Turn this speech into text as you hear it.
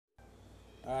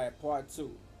Alright, part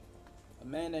two. A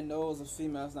man that knows a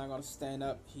female's not gonna stand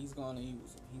up, he's gonna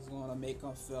use her. He's gonna make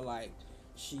her feel like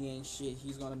she ain't shit.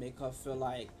 He's gonna make her feel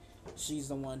like she's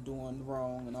the one doing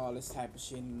wrong and all this type of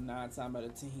shit. And 9 times out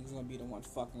of 10, he's gonna be the one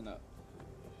fucking up.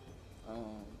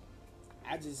 Um,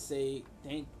 I just say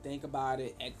think about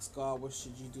it. Ask God, what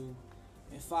should you do,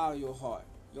 and follow your heart.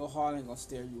 Your heart ain't gonna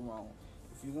steer you wrong.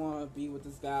 If you wanna be with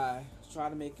this guy, try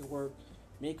to make it work.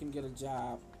 Make him get a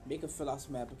job. Make him fill out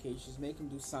some applications. Make him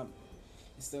do something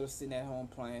instead of sitting at home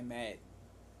playing Madden.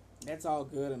 That's all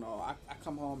good and all. I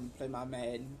come home and play my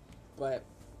Madden, but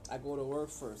I go to work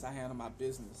first. I handle my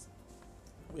business.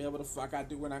 Whatever the fuck I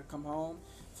do when I come home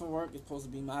from work is supposed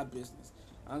to be my business.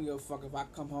 I don't give a fuck if I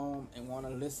come home and want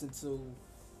to listen to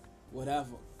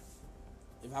whatever.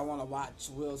 If I want to watch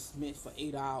Will Smith for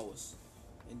 8 hours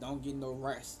and don't get no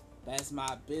rest, that's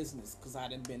my business. Cause I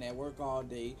done been at work all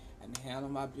day. I done handle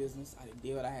my business. I done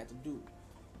did what I had to do.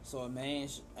 So a man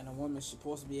and a woman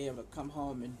supposed to be able to come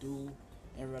home and do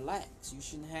and relax. You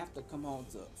shouldn't have to come home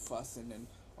to fussing and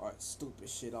or stupid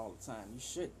shit all the time. You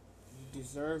should. You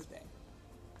deserve that.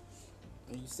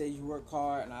 And you say you work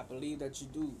hard, and I believe that you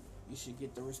do. You should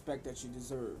get the respect that you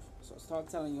deserve. So start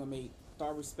telling your mate,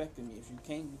 start respecting me. If you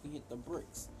can't, you can hit the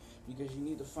bricks. Because you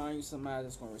need to find you somebody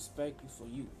that's gonna respect you for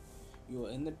you. You're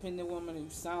an independent woman and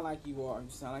you sound like you are. You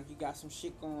sound like you got some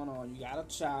shit going on. You got a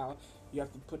child. You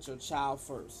have to put your child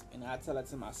first. And I tell that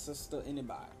to my sister,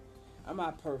 anybody. I'm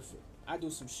not perfect. I do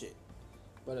some shit.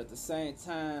 But at the same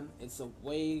time, it's a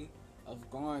way of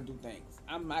going to do things.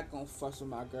 I'm not gonna fuss with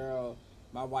my girl,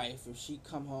 my wife, if she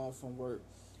come home from work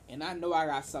and I know I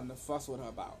got something to fuss with her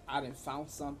about. I didn't found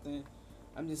something.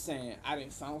 I'm just saying, I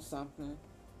didn't found something.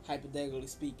 Hypothetically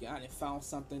speaking, I didn't found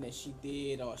something that she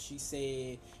did or she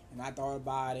said, and I thought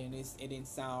about it and it didn't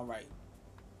sound right.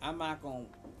 I'm not gonna.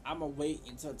 I'm gonna wait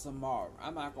until tomorrow.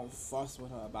 I'm not gonna fuss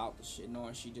with her about the shit,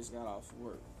 knowing she just got off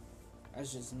work.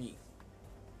 That's just me.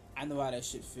 I know how that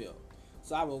shit feel.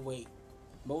 So I will wait.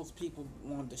 Most people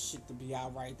want the shit to be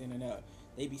out right then and there.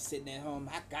 They be sitting at home.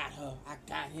 I got her. I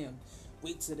got him.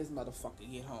 Wait till this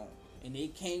motherfucker get home. And they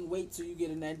can't wait till you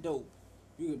get in that dope.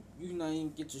 You not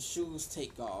even get your shoes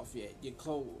take off yet. Your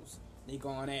clothes. They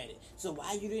going at it. So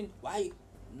why you didn't? Why?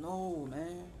 No,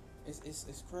 man.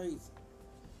 It's crazy.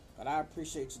 But I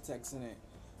appreciate you texting in.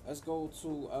 Let's go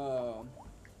to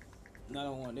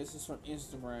another one. This is from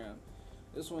Instagram.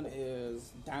 This one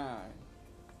is Don.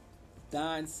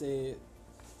 Don said,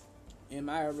 in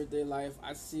my everyday life,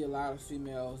 I see a lot of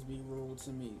females be rude to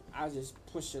me. I just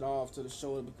push it off to the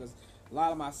shoulder because a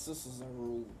lot of my sisters are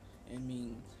rude and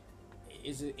mean.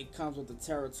 It comes with the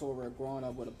territory of growing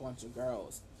up with a bunch of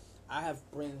girls. I have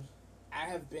been I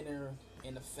have been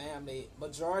in the family.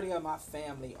 Majority of my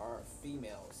family are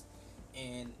females,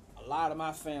 and a lot of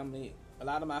my family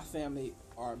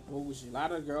are bougie. A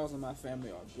lot of the girls in my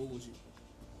family are bougie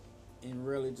and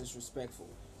really disrespectful.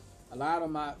 A lot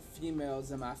of my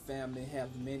females in my family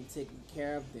have men taking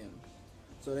care of them,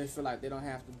 so they feel like they don't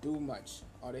have to do much,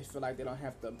 or they feel like they don't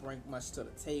have to bring much to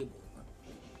the table.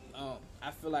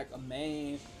 I feel like a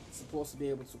man is supposed to be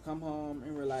able to come home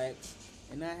and relax,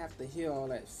 and not have to hear all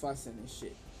that fussing and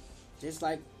shit. Just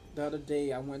like the other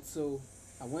day, I went to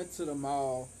the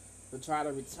mall to try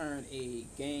to return a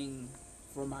game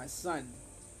for my son.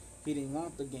 He didn't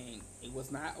want the game. It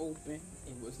was not open.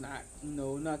 It was not,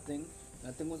 nothing.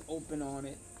 Nothing was open on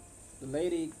it. The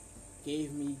lady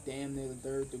gave me damn near the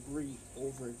third degree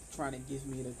over trying to give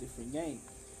me a different game.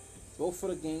 Both of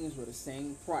the games were the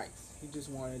same price. He just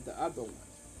wanted the other one.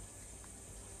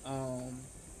 Um,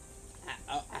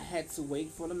 I had to wait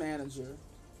for the manager.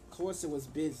 Of course, it was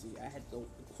busy. I had to,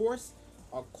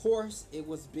 of course, it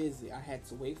was busy. I had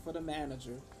to wait for the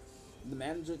manager. The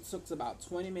manager took about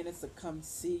 20 minutes to come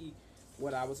see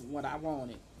what I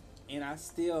wanted, and I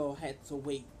still had to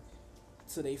wait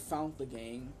till they found the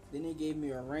game. Then they gave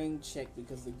me a rain check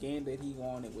because the game that he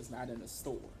wanted was not in the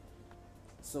store.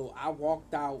 So I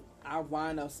walked out. I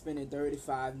wound up spending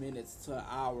 35 minutes to an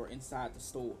hour inside the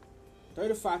store.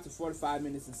 35 to 45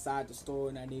 minutes inside the store,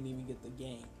 and I didn't even get the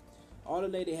game. All the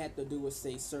lady had to do was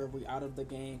say, "Sir, we out of the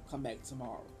game. Come back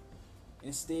tomorrow."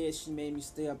 Instead, she made me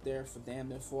stay up there for damn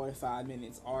near 45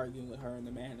 minutes arguing with her and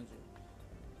the manager.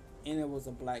 And it was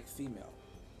a black female.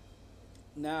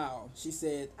 Now, she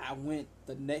said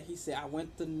he said I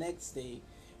went the next day.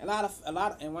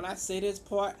 And when I say this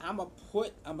part, I'ma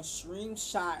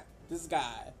screenshot this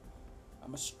guy.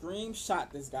 I'ma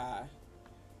screenshot this guy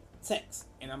text,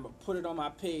 and I'm gonna put it on my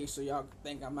page so y'all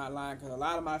think I'm not lying, because a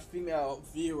lot of my female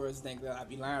viewers think that I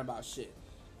be lying about shit.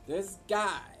 This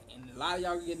guy, and a lot of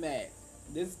y'all get mad.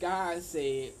 This guy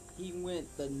said he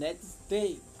went the next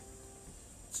day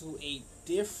to a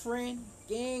different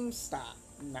GameStop,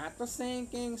 not the same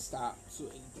GameStop, to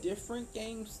a different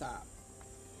GameStop,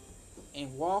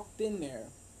 and walked in there,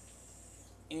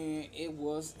 and it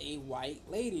was a white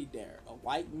lady there, a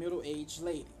white middle-aged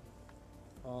lady.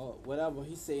 Whatever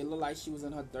he said, it looked like she was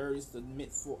in her 30s to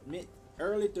mid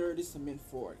early 30s to mid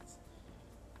 40s.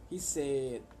 He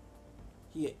said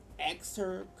he asked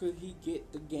her could he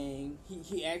get the game.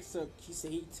 He asked her. He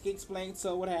said he explained to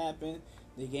her what happened.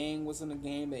 The game wasn't a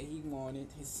game that he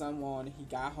wanted. His son wanted. He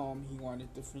got home. He wanted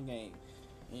a different game,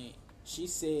 and she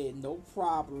said no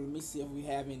problem. Let me see if we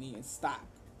have any in stock.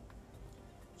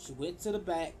 She went to the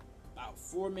back. About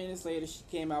 4 minutes later, she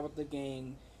came out with the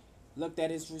game. Looked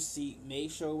at his receipt,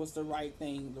 made sure it was the right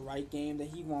thing, the right game that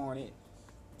he wanted.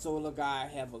 Told the guy,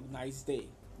 have a nice day.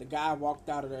 The guy walked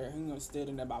out of there. He stood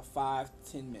in there about 5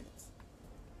 to 10 minutes.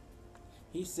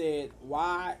 He said,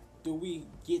 "Why do we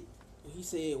get?" He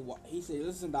said,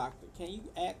 "Listen, doctor, can you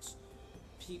ask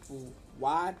people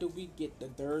why do we get the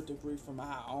third degree from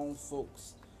our own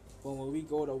folks, but when we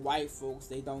go to white folks,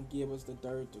 they don't give us the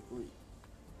third degree?"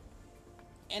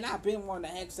 And I've been wanting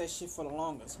to ask that shit for the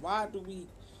longest. Why do we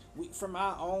from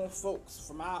our own folks,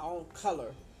 from our own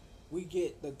color, we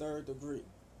get the third degree?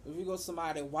 If we go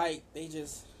somebody white, they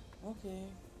just okay.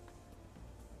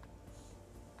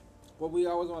 But we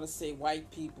always want to say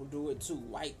white people do it too.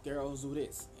 White girls do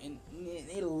this, and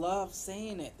they love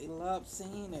saying that. They love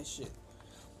saying that shit,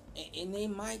 and they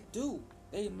might do.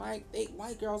 They might.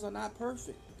 White girls are not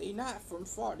perfect. They not from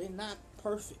far. They're not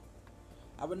perfect.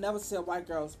 I would never say a white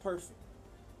girl is perfect,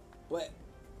 but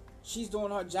she's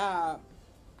doing her job.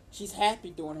 She's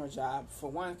happy doing her job,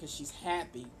 for one, because she's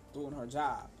happy doing her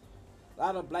job. A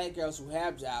lot of black girls who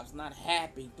have jobs not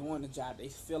happy doing the job. They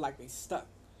feel like they stuck.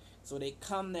 So they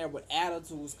come there with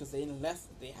attitudes because they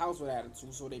left their house with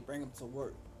attitudes, so they bring them to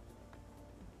work.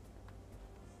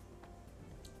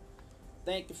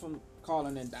 Thank you for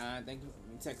calling and dying. Thank you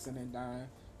for texting and dying.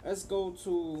 Let's go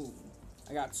to...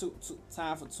 I got two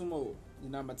time for two more. You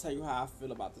know, I'm going to tell you how I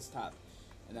feel about this topic.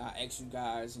 And I'll ask you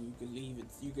guys, and you can leave it.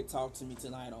 You can talk to me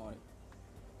tonight on it.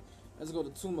 Let's go to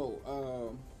two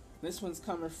more. This one's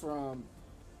coming from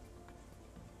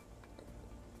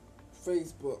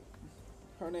Facebook.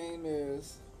 Her name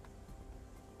is...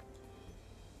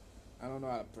 I don't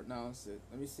know how to pronounce it.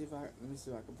 Let me see if I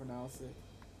can pronounce it.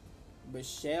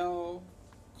 Michelle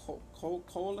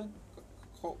Collins.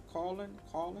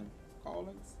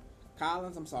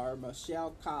 I'm sorry,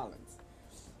 Michelle Collins.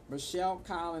 Michelle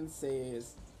Collins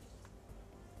says,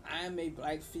 "I am a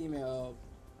black female."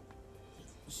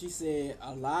 She said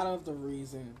a lot of the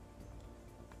reason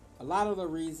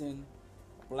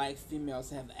black females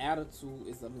have attitude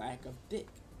is a lack of dick,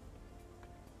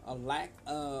 a lack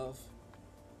of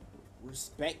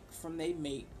respect from their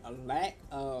mate, a lack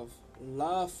of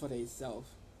love for themselves.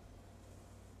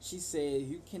 She said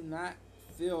you cannot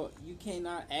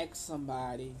ask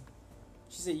somebody.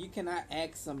 She said you cannot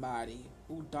ask somebody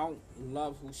who don't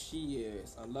love who she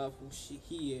is or love who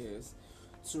he is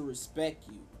to respect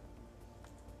you.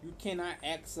 You cannot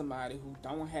ask somebody who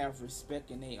don't have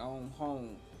respect in their own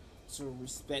home to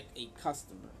respect a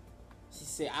customer. She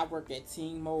said, "I work at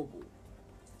T-Mobile,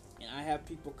 and I have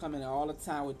people coming in all the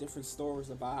time with different stories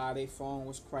about how their phone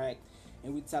was cracked,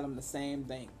 and we tell them the same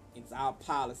thing. It's our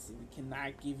policy. We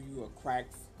cannot give you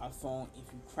a phone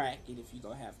if you crack it, if you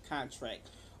don't have contract,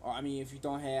 or if you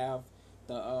don't have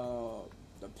the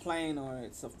plane on it.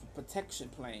 It's a protection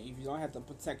plane. If you don't have the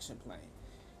protection plane."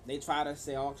 They try to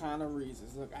say all kind of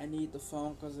reasons. Look, I need the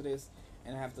phone because of this,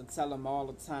 and I have to tell them all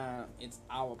the time, it's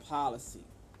our policy.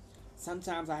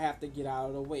 Sometimes I have to get out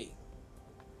of the way.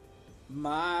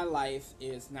 My life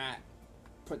is not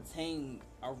pertaining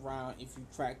around if you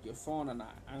crack your phone or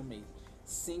not. I'm a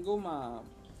single mom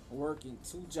working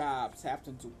 2 jobs,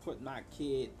 having to put my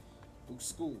kid through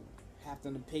school,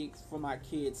 having to pay for my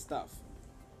kid's stuff.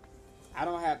 I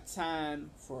don't have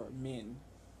time for men,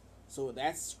 so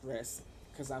that's stress.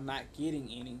 Because I'm not getting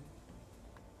any.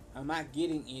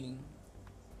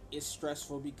 It's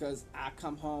stressful because I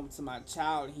come home to my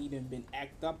child and he done been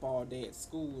act up all day at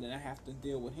school and I have to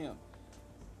deal with him.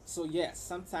 So yes,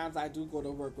 sometimes I do go to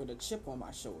work with a chip on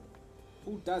my shoulder.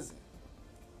 Who doesn't?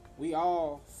 We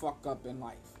all fuck up in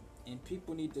life. And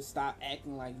people need to stop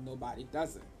acting like nobody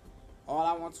doesn't. All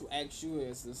I want to ask you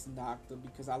is, listen, doctor,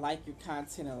 because I like your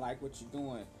content and like what you're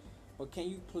doing, but can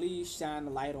you please shine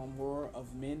the light on more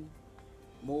of men?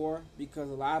 More, because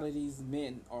a lot of these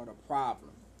men are the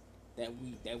problem that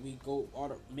we go,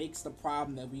 or makes the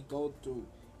problem that we go through,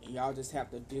 and y'all just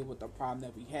have to deal with the problem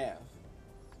that we have.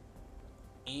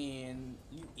 And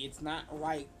it's not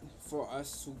right for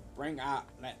us to bring out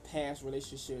like past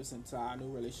relationships into our new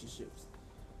relationships.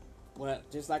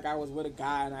 But just like I was with a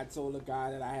guy and I told the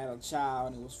guy that I had a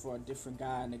child and it was for a different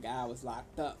guy and the guy was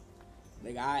locked up.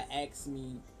 The guy asked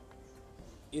me,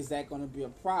 is that going to be a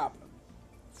problem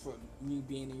for me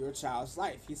being in your child's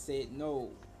life? He said,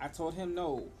 no. I told him,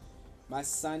 no. My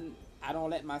son, I don't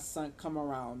let my son come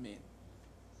around me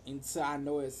until I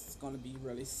know it's going to be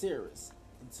really serious.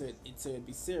 Until it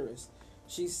be serious.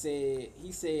 He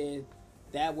said,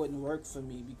 that wouldn't work for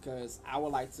me because I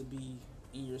would like to be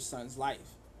in your son's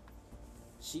life.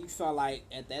 She felt like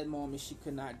at that moment she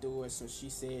could not do it, so she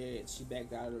said she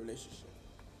backed out of the relationship.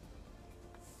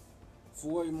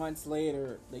 4 months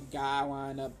later, the guy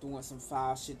wound up doing some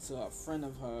foul shit to a friend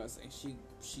of hers, and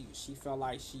she felt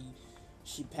like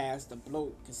she passed the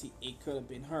bloat because it could have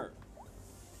been her.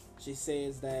 She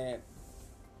says that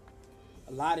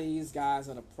a lot of these guys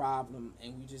are the problem,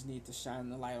 and we just need to shine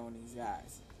the light on these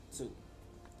guys too.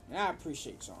 And I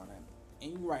appreciate y'all that.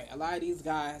 And you're right, a lot of these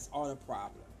guys are the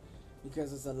problem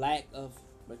because it's a lack of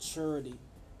maturity,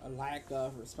 a lack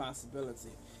of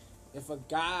responsibility. If a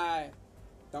guy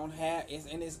don't have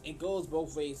it goes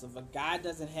both ways. If a guy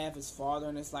doesn't have his father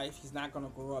in his life, he's not gonna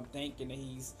grow up thinking that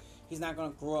he's not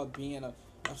gonna grow up being a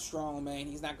strong man.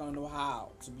 He's not gonna know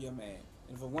how to be a man.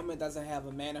 And if a woman doesn't have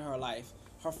a man in her life,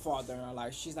 her father in her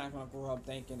life, she's not gonna grow up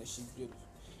thinking that she's beautiful.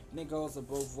 And it goes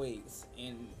both ways.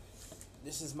 And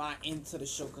this is my end to the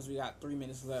show because we got 3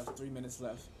 minutes left. 3 minutes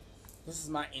left. This is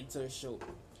my end to the show.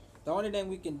 The only thing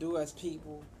we can do as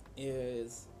people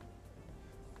is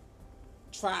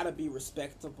try to be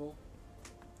respectable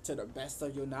to the best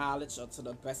of your knowledge or to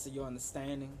the best of your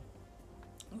understanding.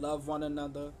 Love one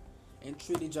another and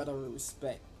treat each other with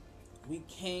respect. We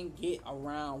can't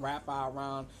wrap our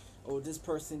around, oh, this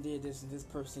person did this and this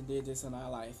person did this in our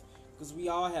life. Because we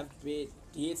all have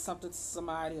did something to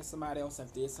somebody or somebody else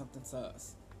have did something to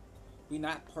us. We're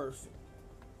not perfect.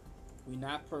 We're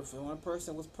not perfect. One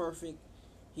person was perfect.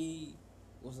 He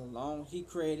was alone. He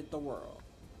created the world.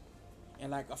 And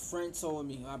like a friend told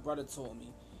me, my brother told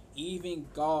me, even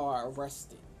God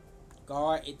rested.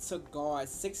 It took God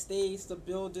 6 days to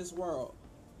build this world.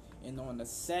 And on the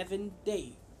seventh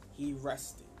day, he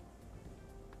rested.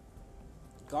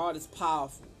 God is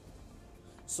powerful.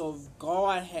 So if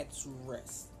God had to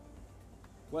rest,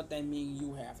 what that means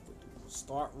you have to do.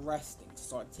 Start resting.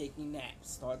 Start taking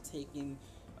naps.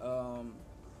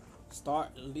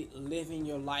 Start living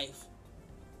your life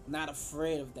not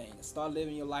afraid of things. Start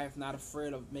living your life not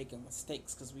afraid of making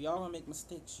mistakes. Because we all gonna make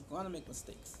mistakes. You're gonna make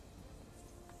mistakes.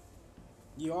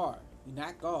 You are. You're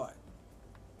not God.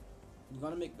 You're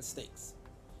gonna make mistakes.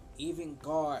 Even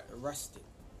God rested.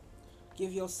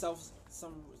 Give yourself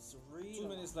some read. 2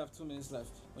 minutes left. 2 minutes left.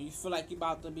 When you feel like you're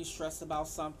about to be stressed about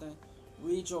something,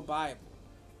 read your Bible.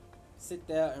 Sit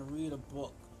there and read a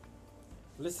book.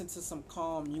 Listen to some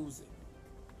calm music.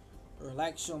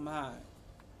 Relax your mind.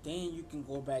 Then you can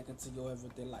go back into your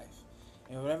everyday life.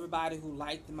 And with everybody who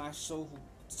liked my show,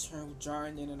 who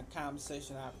joined in the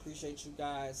conversation, I appreciate you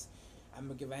guys. I'm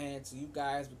gonna give a hand to you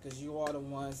guys because you are the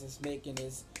ones that's making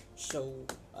this show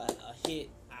a hit.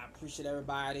 I appreciate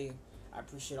everybody. I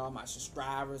appreciate all my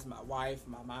subscribers, my wife,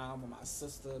 my mom, my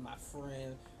sister, my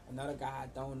friend, another guy I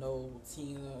don't know,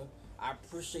 Tina. I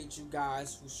appreciate you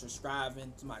guys who's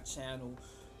subscribing to my channel,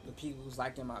 the people who's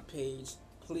liking my page.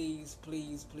 Please,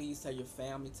 please, please tell your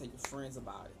family, tell your friends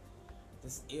about it.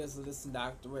 This is Listen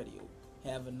Doctor Radio.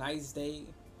 Have a nice day,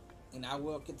 and I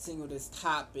will continue this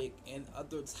topic and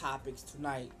other topics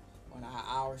tonight on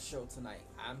our show tonight.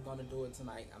 I'm gonna do it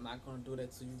tonight. I'm not gonna do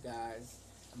that to you guys.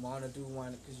 I'm gonna do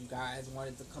one because you guys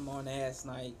wanted to come on last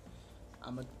night.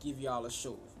 I'm gonna give y'all a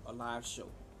show, a live show.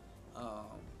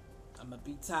 I'm gonna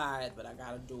be tired, but I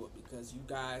gotta do it because you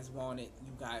guys want it.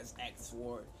 You guys asked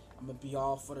for it. I'm gonna be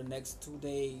off for the next 2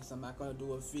 days. I'm not gonna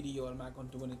do a video. I'm not gonna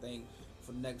do anything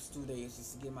for the next 2 days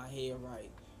just to get my head right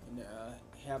and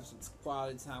have some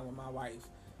quality time with my wife.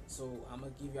 So I'm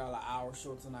gonna give y'all an hour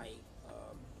show tonight.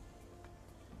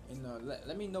 And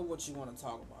let me know what you want to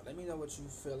talk about. Let me know what you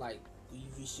feel like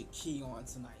we should key on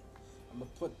tonight. I'm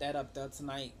gonna put that up there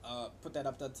tonight. Put that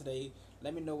up there today.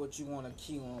 Let me know what you want to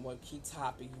key on. What key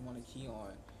topic you want to key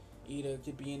on. Either it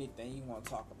could be anything you want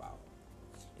to talk about.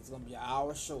 It's gonna be an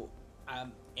hour show.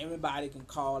 Everybody can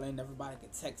call in. Everybody can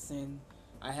text in.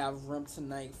 I have room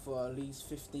tonight for at least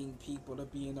 15 people to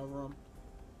be in the room.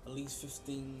 At least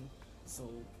 15. So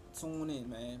tune in,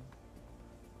 man.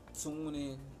 Tune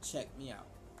in. Check me out.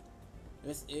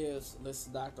 This is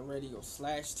Listen Doctor Radio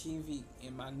 /TV,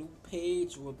 and my new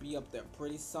page will be up there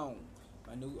pretty soon.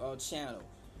 My new channel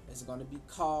is gonna be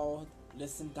called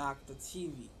Listen Doctor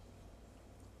TV,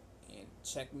 and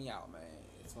check me out, man.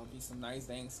 It's gonna be some nice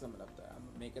things coming up there. I'm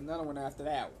gonna make another one after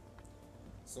that one.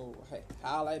 So hey,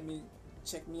 holla at me,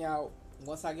 check me out.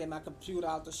 Once I get my computer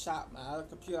out the shop, my other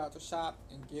computer out the shop,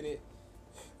 and get it,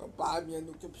 or buy me a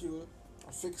new computer,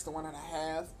 or fix the one that I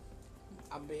have,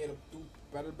 I'll be able to do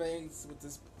better things with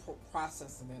this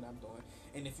processing that I'm doing.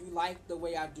 And if you like the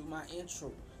way I do my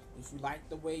intro, if you like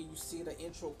the way you see the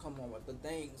intro come on with the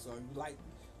things, or you like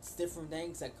different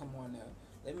things that come on there,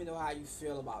 let me know how you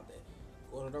feel about that.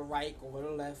 Go to the right, go to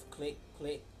the left, click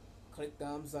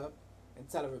thumbs up, and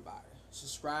tell everybody.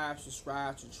 Subscribe.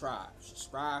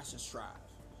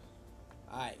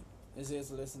 Alright, this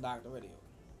is Listen Doctor Radio.